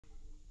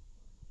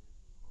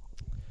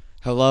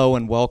Hello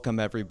and welcome,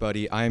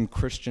 everybody. I am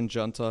Christian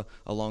Junta,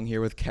 along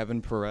here with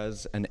Kevin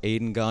Perez and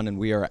Aiden Gunn, and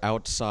we are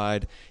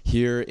outside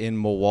here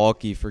in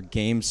Milwaukee for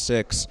Game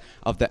 6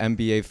 of the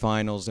NBA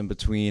Finals in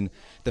between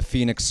the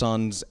Phoenix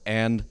Suns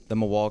and the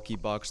Milwaukee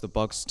Bucks. The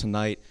Bucks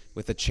tonight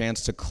with a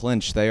chance to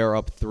clinch. They are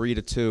up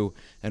 3-2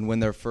 and win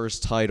their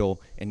first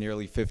title in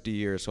nearly 50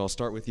 years. So I'll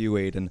start with you,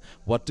 Aiden.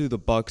 What do the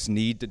Bucks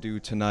need to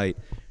do tonight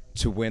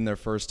to win their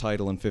first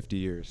title in 50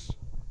 years?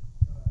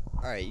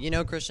 All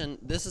right, Christian,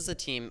 this is a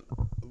team,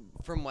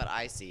 from what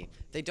I see,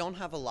 they don't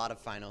have a lot of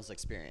finals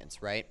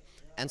experience, right?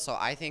 And so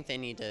I think they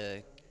need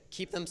to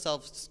keep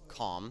themselves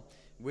calm,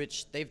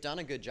 which they've done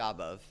a good job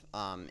of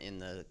in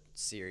the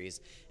series.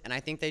 And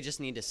I think they just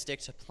need to stick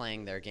to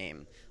playing their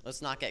game.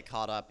 Let's not get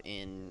caught up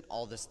in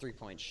all this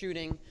three-point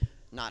shooting,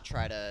 not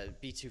try to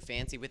be too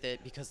fancy with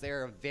it, because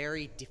they're a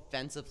very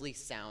defensively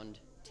sound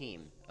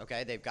team,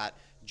 okay? They've got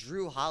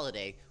Drew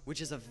Holiday,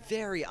 which is a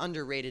very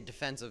underrated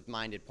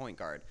defensive-minded point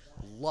guard.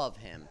 Love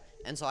him.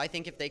 And so I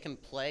think if they can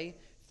play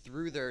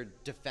through their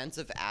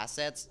defensive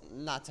assets,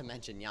 not to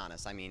mention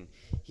Giannis, I mean,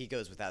 he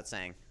goes without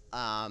saying.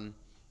 And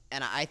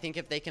I think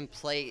if they can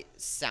play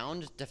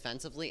sound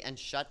defensively and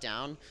shut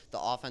down the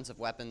offensive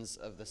weapons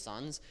of the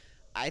Suns,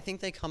 I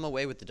think they come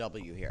away with the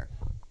W here.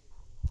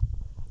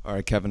 All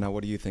right, Kevin, now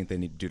what do you think they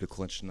need to do to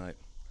clinch tonight?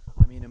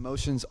 I mean,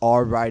 emotions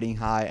are riding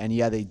high, and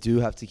yeah, they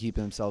do have to keep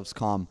themselves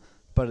calm.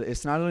 But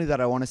it's not only that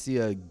I want to see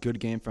a good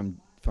game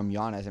from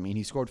Giannis. I mean,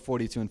 he scored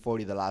 42 and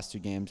 40 the last two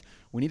games.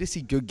 We need to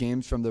see good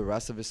games from the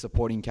rest of his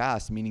supporting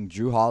cast, meaning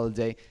Drew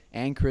Holiday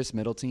and Chris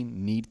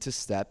Middleton need to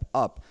step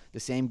up. The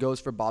same goes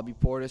for Bobby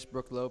Portis,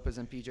 Brook Lopez,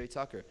 and PJ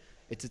Tucker.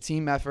 It's a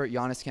team effort.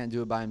 Giannis can't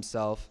do it by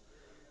himself.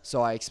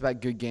 So I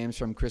expect good games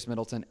from Chris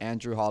Middleton and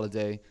Drew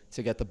Holiday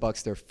to get the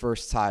Bucks their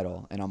first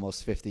title in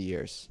almost 50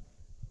 years.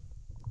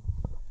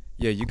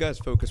 Yeah, you guys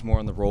focus more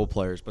on the role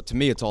players, but to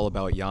me it's all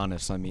about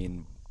Giannis. I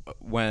mean,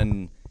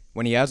 when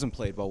he hasn't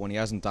played well, when he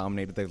hasn't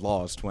dominated, they've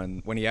lost.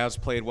 When he has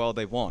played well,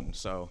 they've won.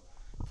 So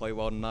play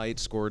well tonight,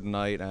 score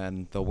tonight,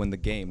 and they'll win the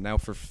game. Now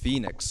for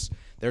Phoenix,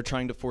 they're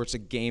trying to force a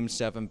Game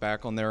 7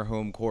 back on their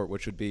home court,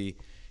 which would be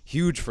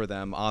huge for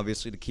them,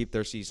 obviously, to keep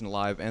their season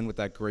alive and with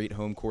that great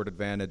home court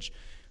advantage.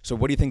 So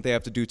what do you think they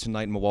have to do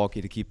tonight in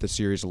Milwaukee to keep the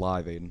series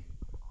alive, Aiden?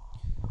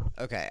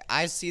 Okay,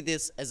 I see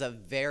this as a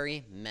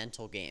very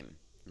mental game,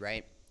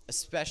 right?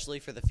 Especially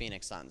for the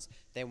Phoenix Suns.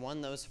 They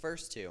won those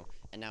first two,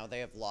 and now they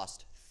have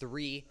lost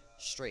 3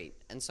 straight.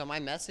 And so my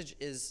message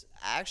is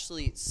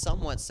actually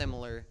somewhat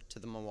similar to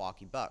the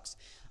Milwaukee Bucks.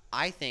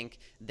 I think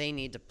they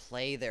need to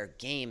play their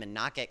game and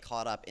not get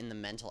caught up in the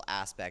mental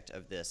aspect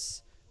of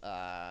this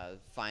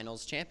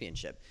finals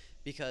championship,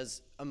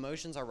 because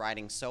emotions are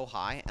riding so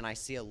high, and I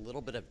see a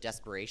little bit of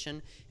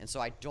desperation, and so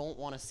I don't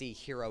want to see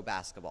hero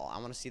basketball. I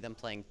want to see them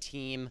playing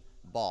team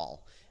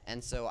ball.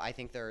 And so I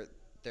think their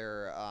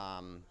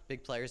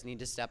big players need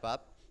to step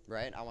up.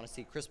 Right, I want to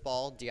see Chris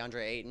Paul,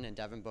 DeAndre Ayton, and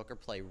Devin Booker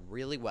play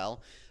really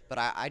well, but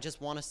I just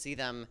want to see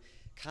them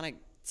kind of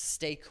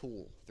stay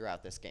cool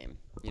throughout this game,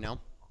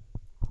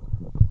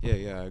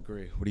 Yeah, I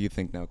agree. What do you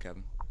think now,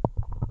 Kevin?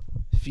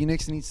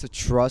 Phoenix needs to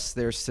trust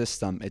their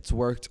system. It's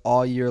worked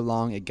all year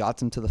long. It got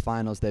them to the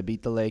finals. They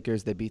beat the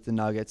Lakers. They beat the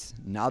Nuggets.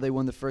 Now they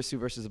won the first two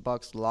versus the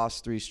Bucks,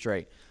 lost 3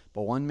 straight.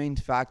 But one main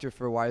factor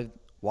for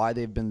why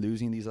they've been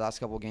losing these last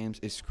couple games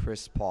is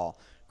Chris Paul.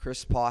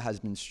 Chris Paul has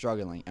been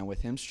struggling, and with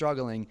him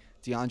struggling,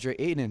 DeAndre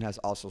Ayton has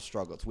also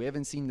struggled. We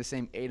haven't seen the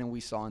same Ayton we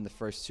saw in the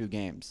first 2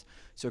 games.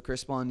 So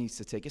Chris Paul needs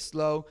to take it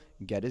slow,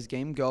 get his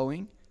game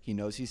going. He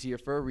knows he's here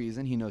for a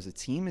reason. He knows the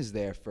team is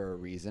there for a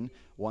reason.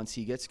 Once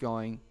he gets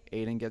going,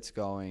 Ayton gets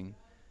going,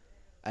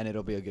 and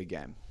it'll be a good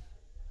game.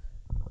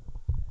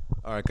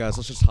 All right, guys,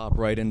 let's just hop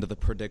right into the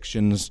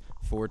predictions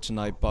for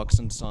tonight. Bucks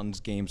and Suns,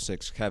 Game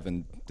 6.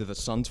 Kevin, do the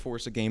Suns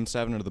force a Game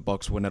 7, or do the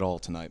Bucks win it all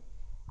tonight?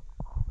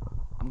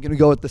 I'm going to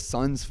go with the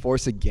Suns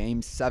force a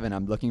Game 7.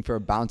 I'm looking for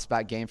a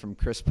bounce-back game from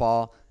Chris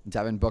Paul.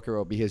 Devin Booker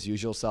will be his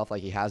usual self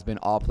like he has been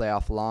all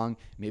playoff long.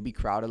 Maybe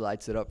Crowder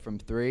lights it up from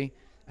 3.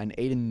 And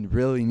Ayton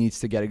really needs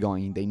to get it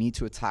going. They need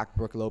to attack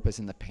Brook Lopez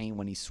in the paint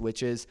when he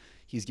switches.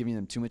 He's giving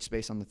them too much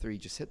space on the 3.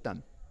 Just hit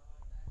them.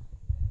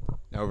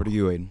 Now over to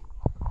you, Aiden.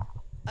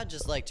 I'd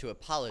just like to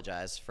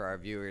apologize for our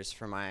viewers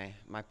for my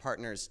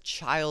partner's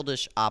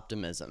childish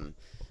optimism.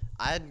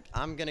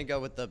 I'm going to go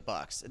with the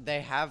Bucks.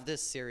 They have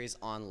this series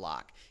on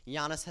lock.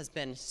 Giannis has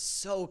been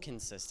so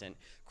consistent.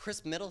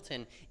 Chris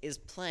Middleton is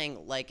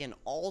playing like an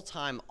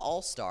all-time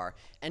all-star,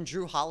 and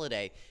Drew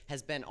Holiday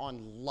has been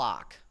on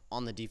lock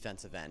on the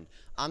defensive end.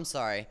 I'm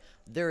sorry.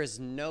 There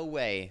is no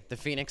way the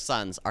Phoenix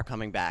Suns are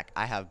coming back.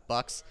 I have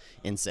Bucks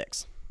in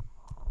 6.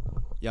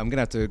 Yeah, I'm going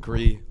to have to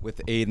agree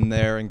with Aiden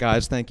there. And,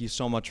 guys, thank you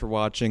so much for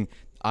watching.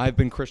 I've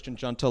been Christian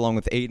Junta along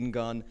with Aiden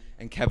Gunn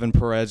and Kevin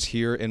Perez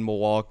here in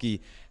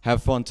Milwaukee.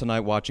 Have fun tonight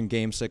watching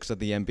Game 6 of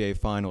the NBA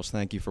Finals.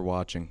 Thank you for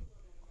watching.